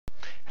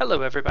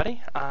Hello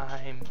everybody,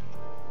 I'm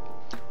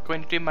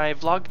going to do my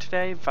vlog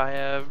today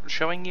via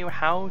showing you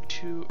how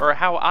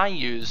I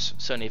use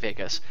Sony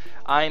Vegas.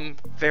 I'm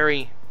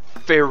very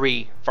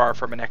far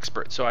from an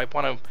expert, so I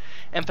want to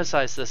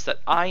emphasize this, that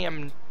I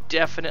am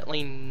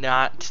definitely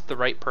not the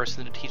right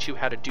person to teach you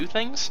how to do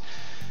things.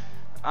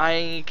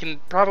 I can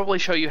probably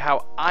show you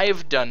how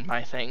I've done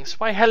my things.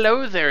 Why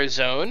hello there,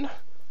 Zone!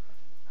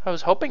 I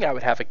was hoping I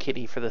would have a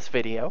kitty for this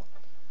video.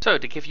 So,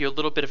 to give you a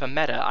little bit of a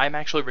meta, I'm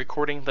actually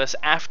recording this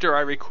after I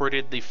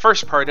recorded the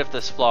first part of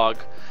this vlog,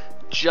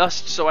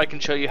 just so I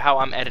can show you how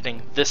I'm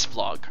editing this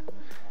vlog.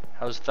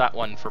 How's that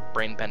one for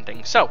brain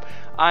bending? So,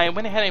 I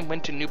went ahead and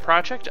went to New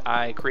Project.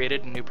 I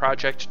created a new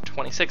project,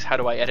 26, How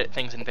Do I Edit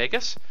Things in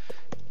Vegas?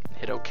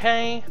 Hit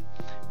OK,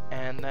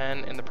 and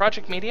then in the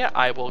project media,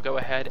 I will go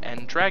ahead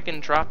and drag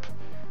and drop,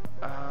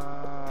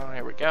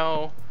 there we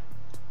go,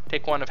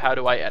 take one of How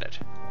Do I Edit.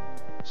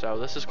 So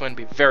this is going to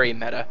be very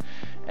meta,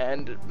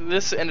 and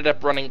this ended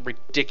up running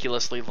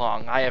ridiculously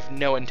long. I have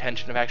no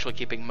intention of actually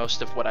keeping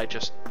most of what I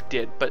just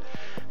did, but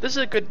this is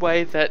a good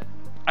way that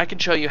I can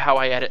show you how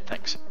I edit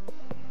things.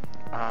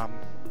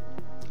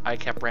 I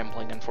kept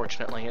rambling,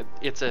 unfortunately.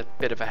 It's a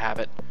bit of a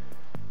habit.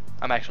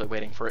 I'm actually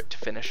waiting for it to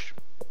finish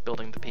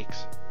building the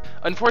peaks.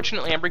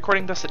 Unfortunately, I'm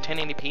recording this at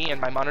 1080p,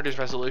 and my monitor's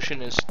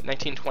resolution is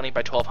 1920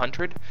 by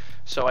 1200,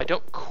 so I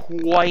don't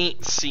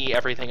quite see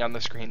everything on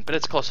the screen, but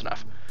it's close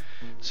enough.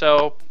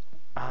 So,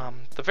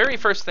 the very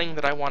first thing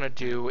that I want to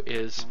do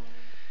is,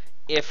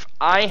 if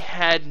I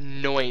had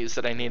noise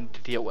that I needed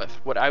to deal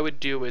with, what I would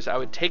do is I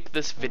would take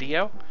this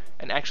video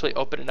and actually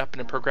open it up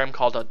in a program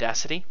called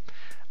Audacity.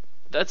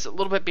 That's a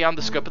little bit beyond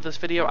the scope of this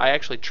video. I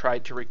actually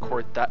tried to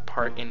record that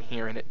part in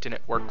here and it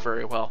didn't work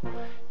very well.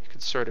 You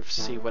could sort of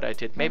see what I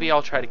did. Maybe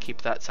I'll try to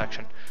keep that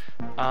section.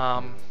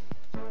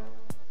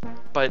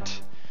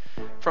 But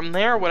from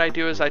there, what I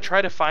do is I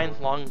try to find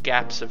long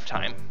gaps of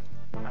time.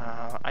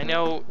 I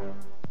know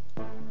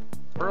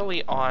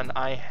early on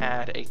I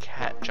had a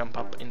cat jump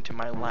up into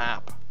my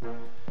lap.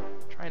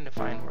 Trying to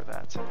find where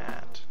that's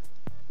at.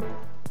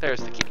 There's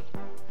the kitty.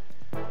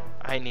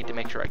 I need to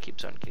make sure I keep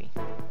Zone Kitty.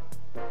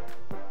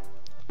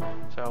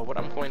 So what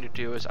I'm going to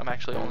do is I'm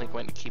actually only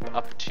going to keep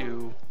up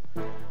to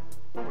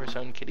where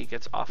Zone Kitty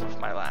gets off of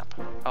my lap.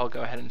 I'll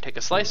go ahead and take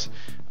a slice.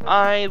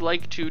 I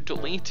like to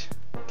delete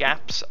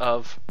gaps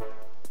of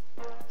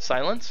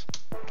silence.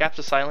 Gaps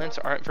of silence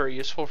aren't very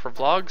useful for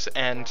vlogs,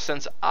 and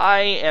since I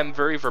am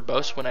very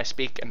verbose when I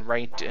speak and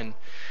write and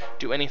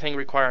do anything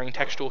requiring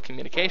textual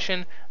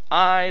communication,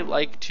 I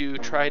like to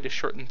try to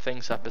shorten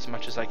things up as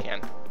much as I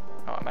can.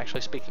 Oh, I'm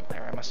actually speaking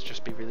there. I must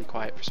just be really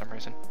quiet for some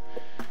reason.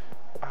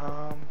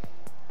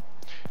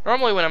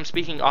 Normally when I'm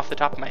speaking off the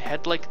top of my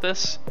head like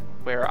this,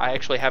 where I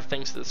actually have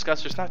things to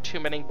discuss, there's not too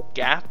many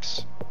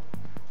gaps,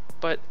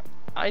 but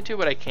I do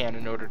what I can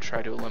in order to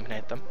try to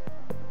eliminate them.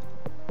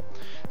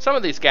 Some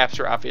of these gaps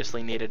are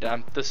obviously needed.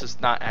 This is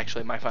not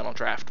actually my final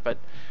draft, but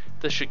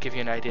this should give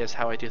you an idea as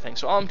how I do things.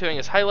 So all I'm doing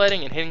is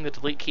highlighting and hitting the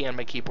delete key on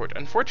my keyboard.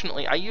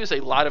 Unfortunately, I use a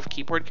lot of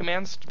keyboard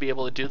commands to be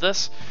able to do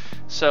this,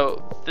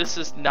 so this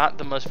is not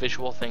the most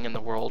visual thing in the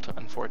world,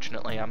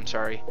 unfortunately. I'm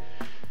sorry.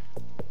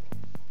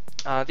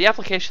 The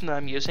application that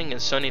I'm using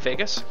is Sony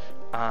Vegas.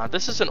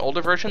 This is an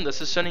older version. This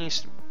is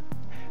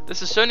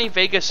Sony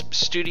Vegas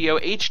Studio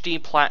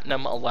HD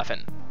Platinum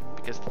 11,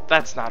 because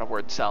that's not a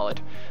word salad.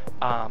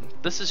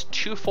 This is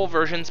 2 full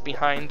versions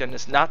behind and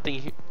is not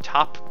the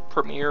top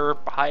premier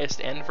highest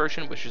end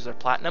version, which is their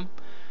Platinum.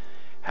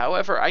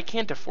 However, I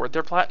can't afford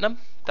their Platinum.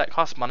 That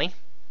costs money,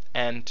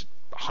 and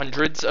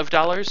hundreds of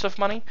dollars of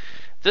money.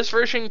 This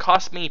version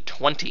cost me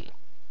 $20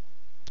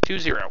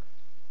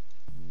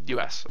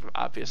 US,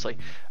 obviously.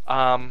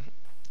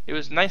 It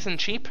was nice and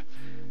cheap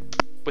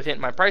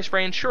within my price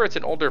range. Sure, it's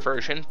an older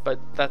version, but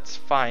that's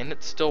fine.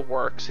 It still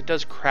works. It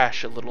does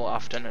crash a little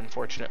often,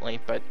 unfortunately,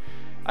 but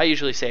I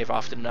usually save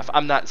often enough.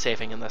 I'm not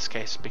saving in this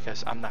case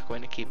because I'm not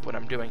going to keep what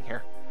I'm doing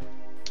here.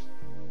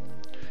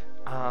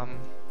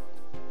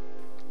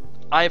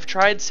 I've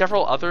tried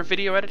several other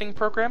video editing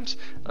programs.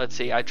 Let's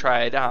see, I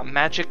tried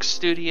Magic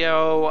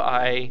Studio.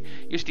 I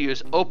used to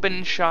use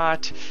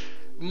OpenShot.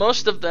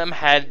 Most of them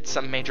had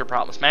some major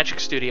problems. Magic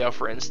Studio,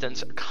 for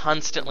instance,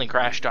 constantly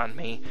crashed on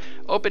me.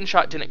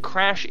 OpenShot didn't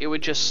crash, it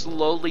would just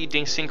slowly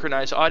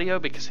desynchronize audio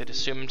because it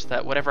assumed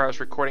that whatever I was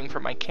recording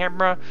from my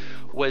camera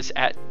was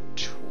at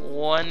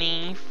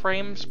 20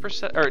 frames per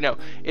second. Or no,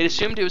 it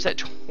assumed it was at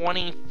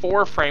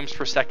 24 frames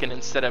per second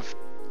instead of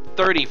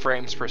 30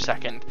 frames per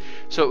second.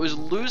 So it was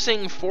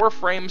losing 4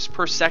 frames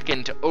per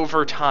second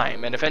over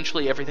time, and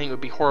eventually everything would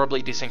be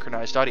horribly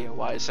desynchronized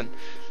audio-wise, and,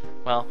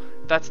 well,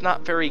 that's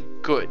not very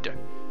good.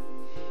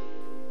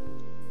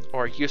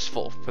 Or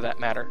useful, for that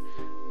matter.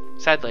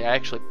 Sadly, I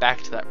actually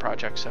backed that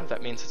project, so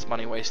that means it's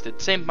money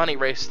wasted. Same money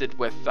wasted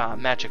with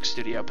Magic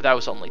Studio, but that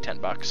was only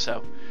 $10,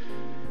 so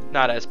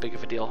not as big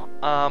of a deal.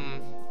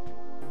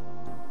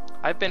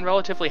 I've been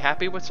relatively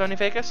happy with Sony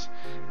Vegas.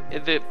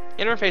 The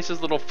interface is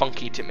a little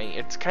funky to me.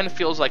 It kind of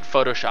feels like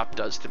Photoshop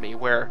does to me,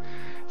 where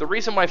the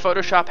reason why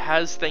Photoshop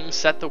has things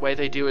set the way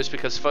they do is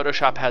because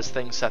Photoshop has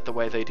things set the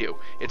way they do.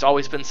 It's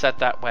always been set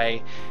that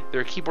way.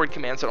 There are keyboard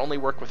commands that only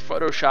work with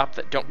Photoshop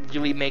that don't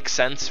really make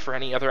sense for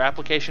any other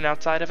application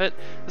outside of it.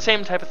 The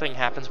same type of thing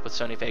happens with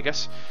Sony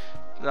Vegas.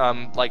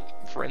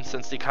 Like, for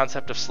instance, the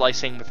concept of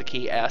slicing with the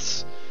key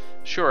S.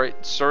 Sure,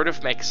 it sort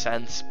of makes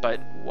sense,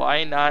 but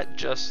why not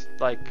just,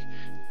 like,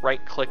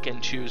 right-click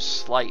and choose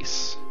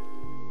Slice?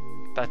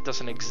 That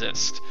doesn't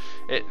exist.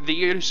 The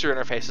user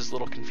interface is a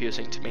little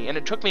confusing to me, and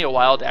it took me a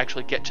while to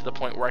actually get to the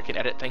point where I can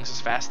edit things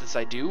as fast as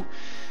I do,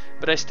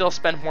 but I still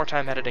spend more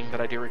time editing than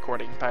I do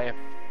recording by a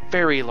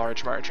very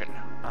large margin.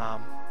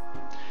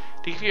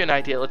 To give you an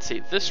idea, let's see,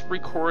 this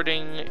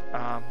recording,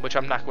 which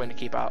I'm not going to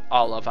keep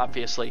all of,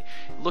 obviously,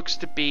 looks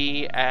to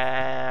be,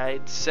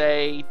 I'd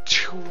say,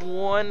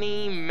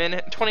 22 and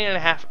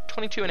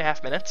a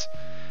half minutes.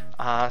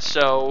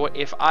 So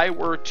if I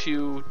were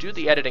to do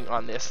the editing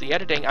on this,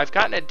 I've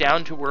gotten it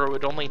down to where it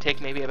would only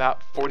take maybe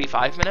about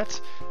 45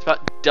 minutes. It's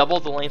about double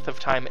the length of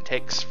time it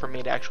takes for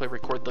me to actually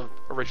record the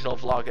original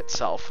vlog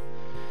itself.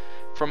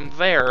 From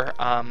there,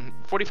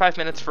 45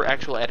 minutes for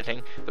actual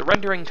editing. The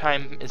rendering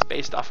time is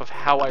based off of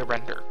how I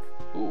render.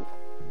 Ooh,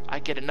 I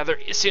get another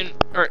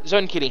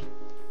Zone Kitty.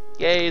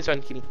 Yay,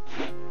 Zone Kitty.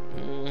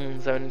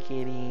 Zone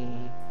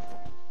Kitty.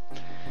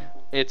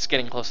 It's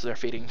getting close to their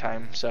feeding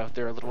time, so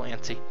they're a little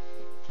antsy.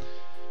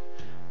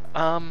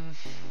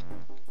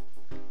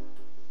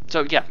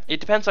 So yeah, it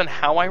depends on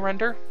how I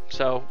render.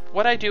 So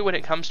what I do when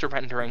it comes to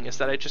rendering is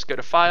that I just go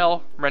to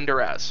File,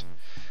 Render As.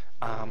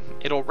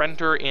 It'll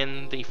render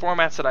in the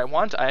formats that I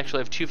want. I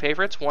actually have two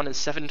favorites. One is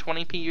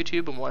 720p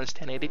YouTube and one is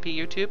 1080p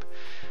YouTube.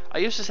 I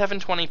use the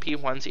 720p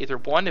ones either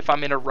one if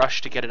I'm in a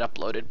rush to get it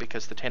uploaded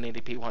because the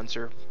 1080p ones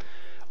are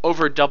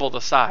over double the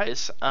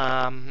size,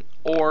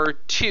 or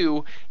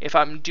two if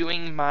I'm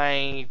doing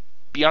my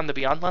Beyond the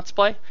Beyond Let's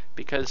Play,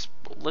 because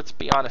let's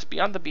be honest,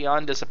 Beyond the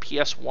Beyond is a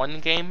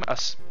PS1 game, a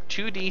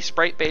 2D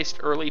sprite-based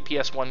early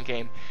PS1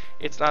 game.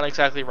 It's not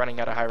exactly running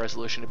at a high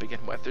resolution to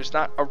begin with. There's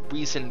not a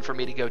reason for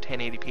me to go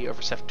 1080p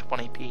over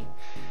 720p.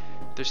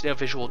 There's no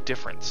visual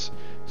difference.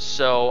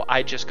 So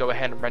I just go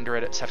ahead and render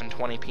it at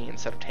 720p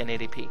instead of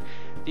 1080p.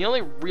 The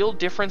only real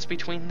difference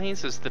between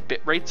these is the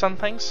bit rates on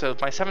things. So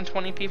my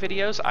 720p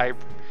videos I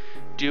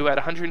do at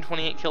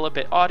 128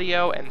 kilobit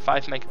audio and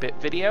 5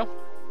 megabit video.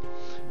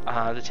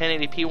 The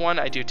 1080p one,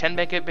 I do 10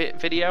 megabit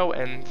video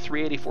and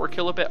 384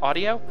 kilobit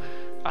audio.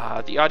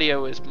 The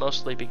audio is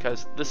mostly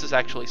because this is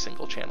actually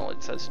single channel.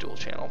 It says dual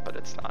channel, but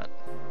it's not.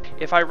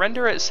 If I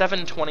render at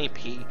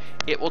 720p,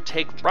 it will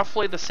take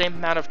roughly the same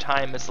amount of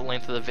time as the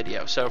length of the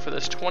video. So for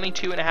this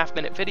 22.5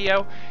 minute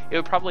video, it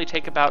would probably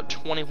take about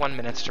 21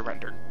 minutes to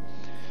render.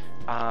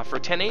 For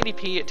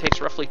 1080p, it takes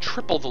roughly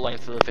triple the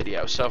length of the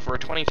video. So for a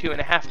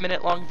 22.5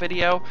 minute long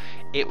video,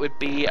 it would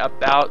be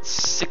about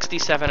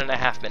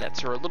 67.5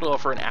 minutes, or a little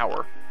over an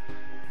hour.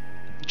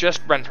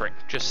 Just rendering,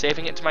 just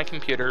saving it to my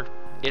computer.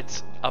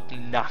 It's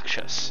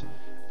obnoxious.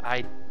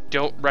 I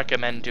don't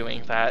recommend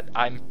doing that.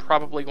 I'm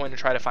probably going to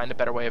try to find a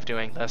better way of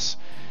doing this.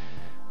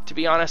 To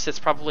be honest, it's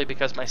probably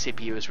because my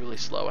CPU is really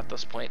slow at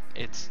this point.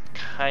 It's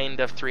kind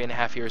of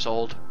 3.5 years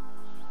old.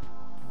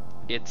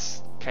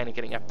 It's kind of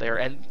getting up there,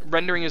 and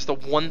rendering is the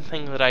one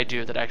thing that I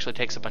do that actually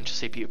takes a bunch of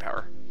CPU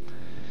power.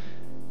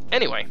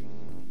 Anyway,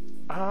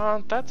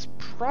 that's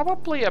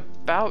probably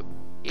about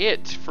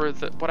it for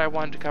what I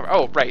wanted to cover.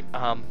 Oh, right,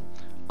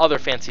 other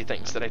fancy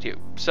things that I do.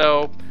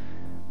 So,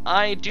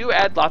 I do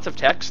add lots of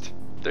text.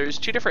 There's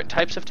two different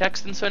types of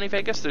text in Sony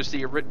Vegas. There's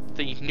the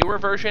newer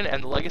version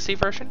and the legacy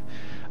version.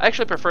 I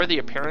actually prefer the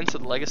appearance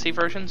of the legacy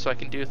version, so I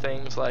can do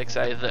things like,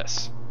 say,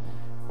 this,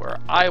 where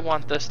I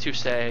want this to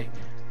say,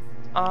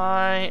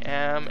 I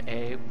am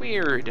a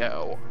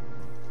weirdo.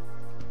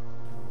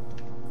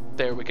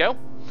 There we go.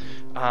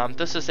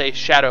 This is a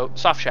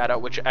soft shadow,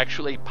 which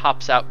actually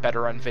pops out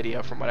better on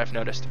video from what I've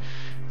noticed.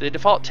 The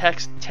default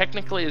text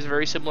technically is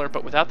very similar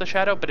but without the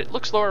shadow, but it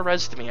looks lower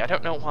res to me. I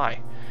don't know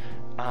why.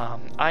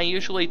 I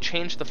usually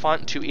change the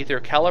font to either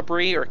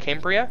Calibri or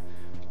Cambria.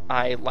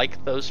 I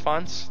like those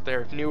fonts.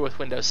 They're new with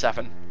Windows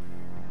 7.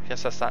 I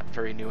guess that's not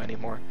very new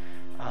anymore.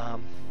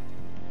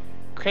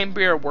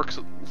 Cambria works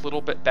a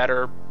little bit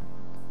better.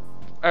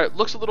 It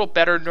looks a little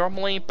better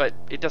normally, but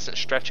it doesn't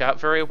stretch out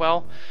very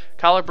well.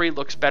 Calibri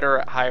looks better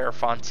at higher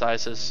font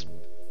sizes.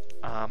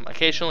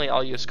 Occasionally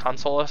I'll use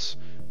Consoles,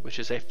 which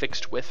is a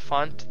fixed width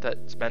font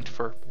that's meant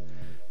for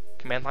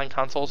command line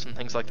consoles and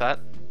things like that.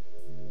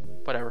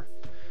 Whatever.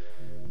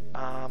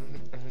 I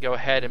can go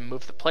ahead and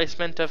move the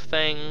placement of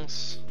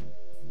things.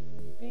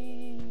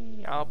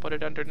 I'll put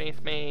it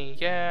underneath me.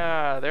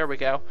 Yeah, there we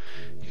go.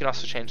 You can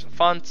also change the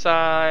font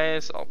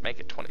size. I'll make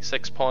it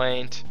 26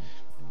 point.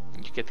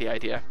 You get the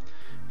idea.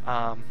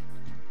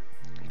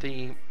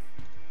 The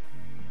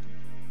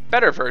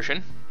better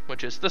version,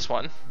 which is this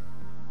one,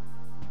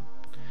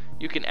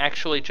 you can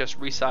actually just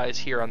resize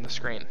here on the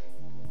screen.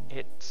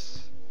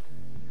 It's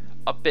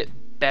a bit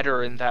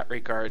better in that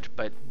regard,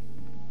 but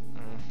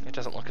it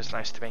doesn't look as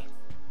nice to me.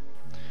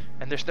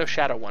 And there's no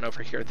shadow one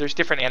over here. There's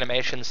different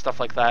animations, stuff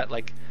like that,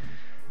 like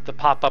the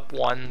pop-up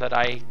one that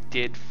I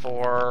did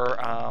for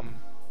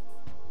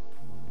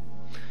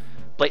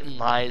Blatant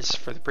Lies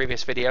for the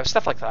previous video,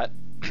 stuff like that.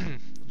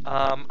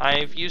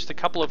 I've used a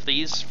couple of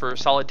these for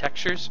solid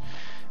textures,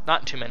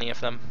 not too many of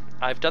them.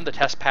 I've done the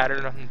test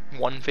pattern on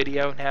one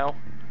video now.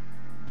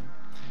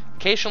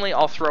 Occasionally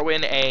I'll throw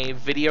in a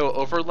video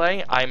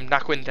overlay. I'm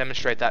not going to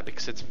demonstrate that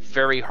because it's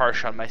very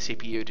harsh on my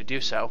CPU to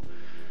do so.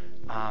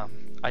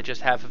 I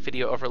just have a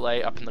video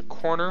overlay up in the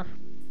corner.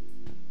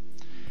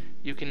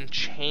 You can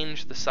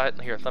change the size.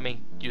 Here, let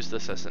me use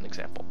this as an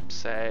example.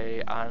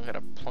 Say I'm going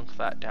to plunk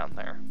that down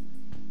there.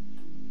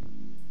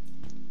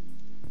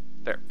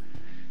 There.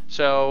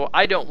 So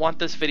I don't want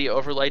this video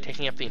overlay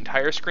taking up the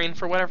entire screen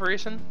for whatever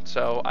reason,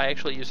 so I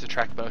actually use the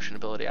track motion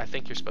ability. I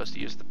think you're supposed to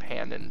use the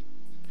pan and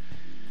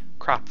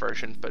crop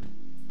version, but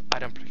I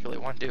don't particularly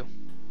want to.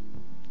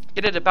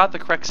 Get it about the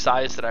correct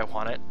size that I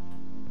want it.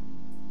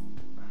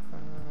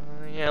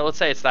 Yeah, let's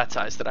say it's that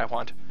size that I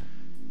want.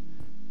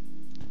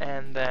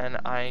 And then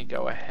I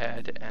go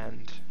ahead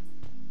and,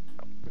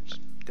 oops,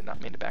 did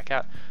not mean to back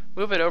out.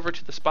 Move it over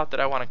to the spot that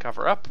I want to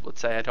cover up.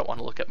 Let's say I don't want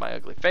to look at my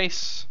ugly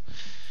face.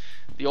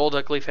 The old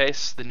ugly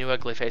face, the new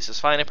ugly face is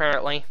fine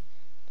apparently.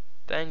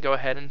 Then go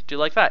ahead and do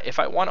like that. If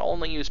I want to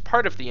only use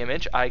part of the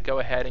image, I go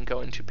ahead and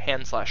go into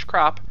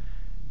pan/crop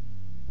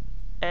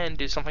and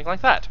do something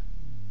like that.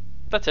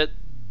 That's it.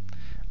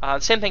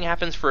 Same thing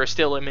happens for a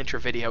still image or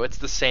video. It's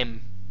the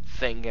same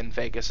thing in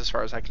Vegas as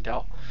far as I can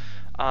tell.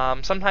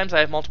 Sometimes I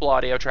have multiple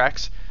audio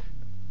tracks.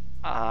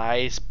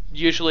 I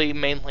usually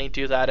mainly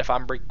do that if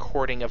I'm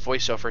recording a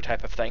voiceover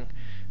type of thing.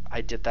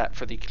 I did that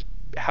for the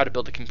how to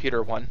build a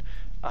computer one.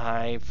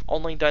 I've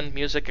only done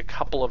music a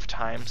couple of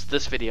times.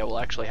 This video will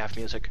actually have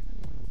music.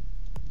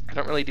 I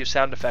don't really do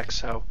sound effects,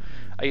 so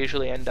I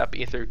usually end up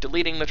either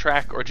deleting the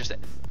track or just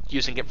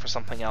using it for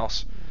something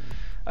else.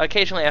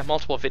 Occasionally I have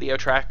multiple video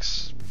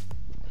tracks.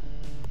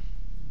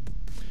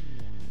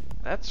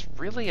 That's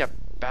really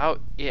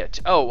about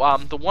it. Oh,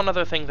 the one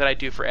other thing that I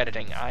do for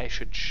editing I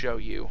should show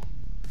you.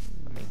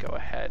 Let me go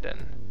ahead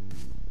and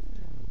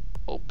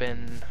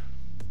open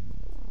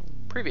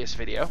previous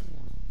video.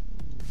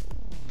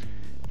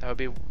 That would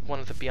be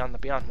one of the Beyond the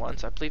Beyond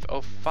ones. I believe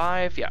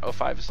 05. Yeah,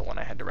 05 is the one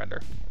I had to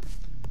render.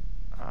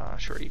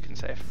 Sure, you can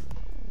save.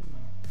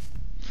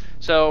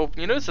 So,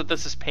 you notice that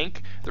this is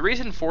pink. The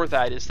reason for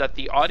that is that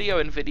the audio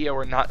and video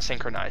are not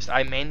synchronized.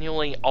 I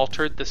manually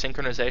altered the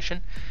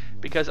synchronization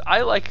because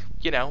I like,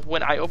 you know,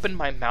 when I open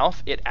my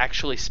mouth, it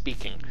actually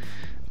speaking.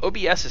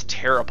 OBS is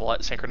terrible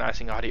at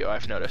synchronizing audio,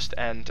 I've noticed,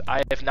 and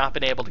I have not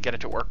been able to get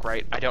it to work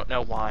right. I don't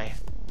know why.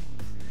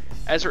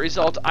 As a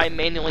result, I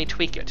manually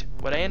tweak it.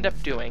 What I end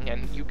up doing,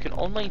 and you can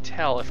only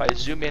tell if I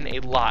zoom in a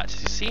lot,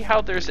 see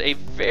how there's a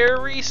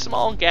very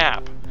small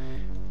gap.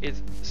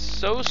 It's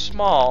so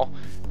small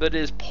that it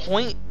is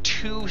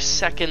 0.2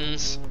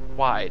 seconds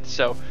wide,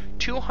 so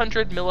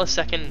 200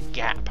 millisecond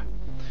gap.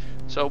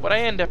 So what I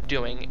end up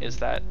doing is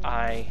that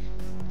I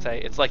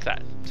say it's like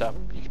that. So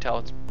you can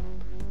tell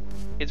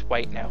it's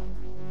white now.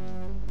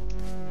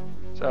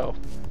 So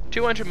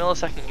 200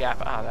 millisecond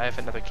gap. I have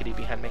another kitty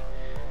behind me.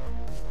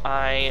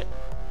 I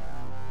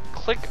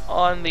click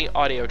on the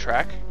audio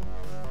track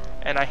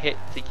and I hit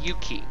the U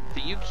key.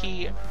 The U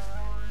key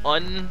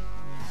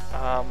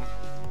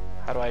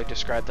how do I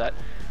describe that?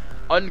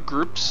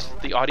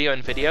 Ungroups the audio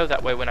and video.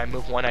 That way when I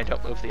move one, I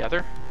don't move the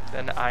other.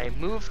 Then I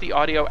move the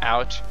audio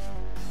out,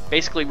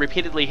 basically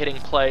repeatedly hitting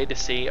play to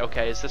see,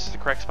 okay, is this the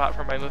correct spot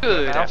for my movement?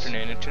 Good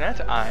afternoon, Internet.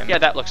 Yeah,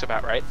 that looks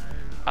about right.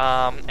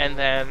 And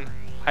then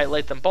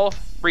highlight them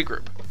both,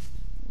 regroup.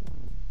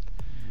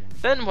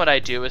 Then what I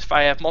do is, if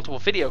I have multiple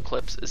video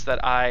clips, is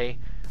that I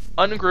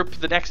ungroup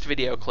the next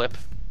video clip,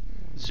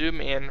 zoom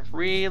in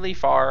really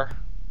far,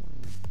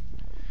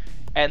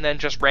 and then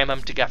just ram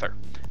them together.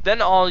 Then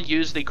I'll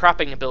use the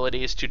cropping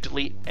abilities to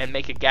delete and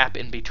make a gap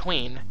in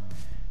between.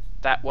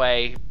 That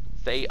way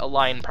they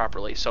align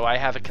properly, so I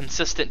have a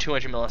consistent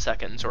 200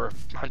 milliseconds or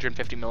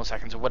 150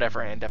 milliseconds or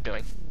whatever I end up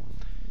doing.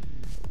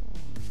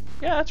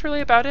 Yeah, that's really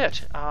about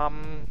it.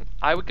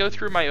 I would go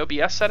through my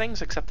OBS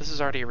settings, except this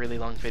is already a really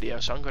long video,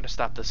 so I'm going to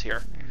stop this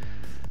here.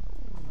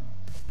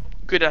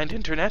 Good night,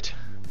 Internet.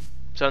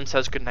 Zone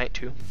says good night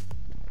too.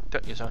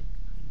 Don't you, Zone?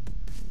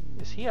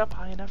 Is he up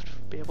high enough to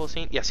be able to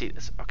see? Yes, he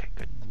is. Okay,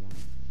 good.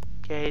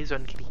 Yay,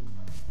 Zone Kitty.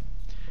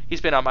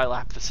 He's been on my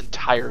lap this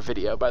entire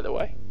video, by the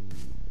way.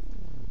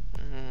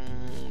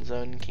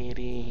 Zone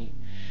Kitty.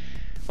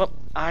 Well,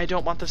 I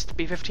don't want this to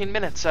be 15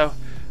 minutes, so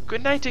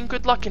good night and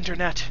good luck,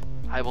 Internet.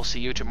 I will see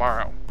you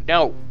tomorrow.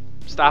 No!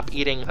 Stop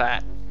eating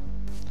that.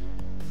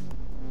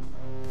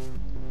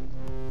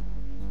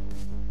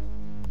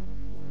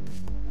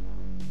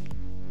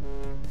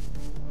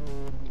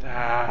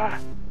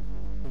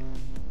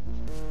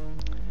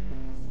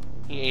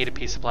 He ate a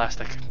piece of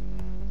plastic.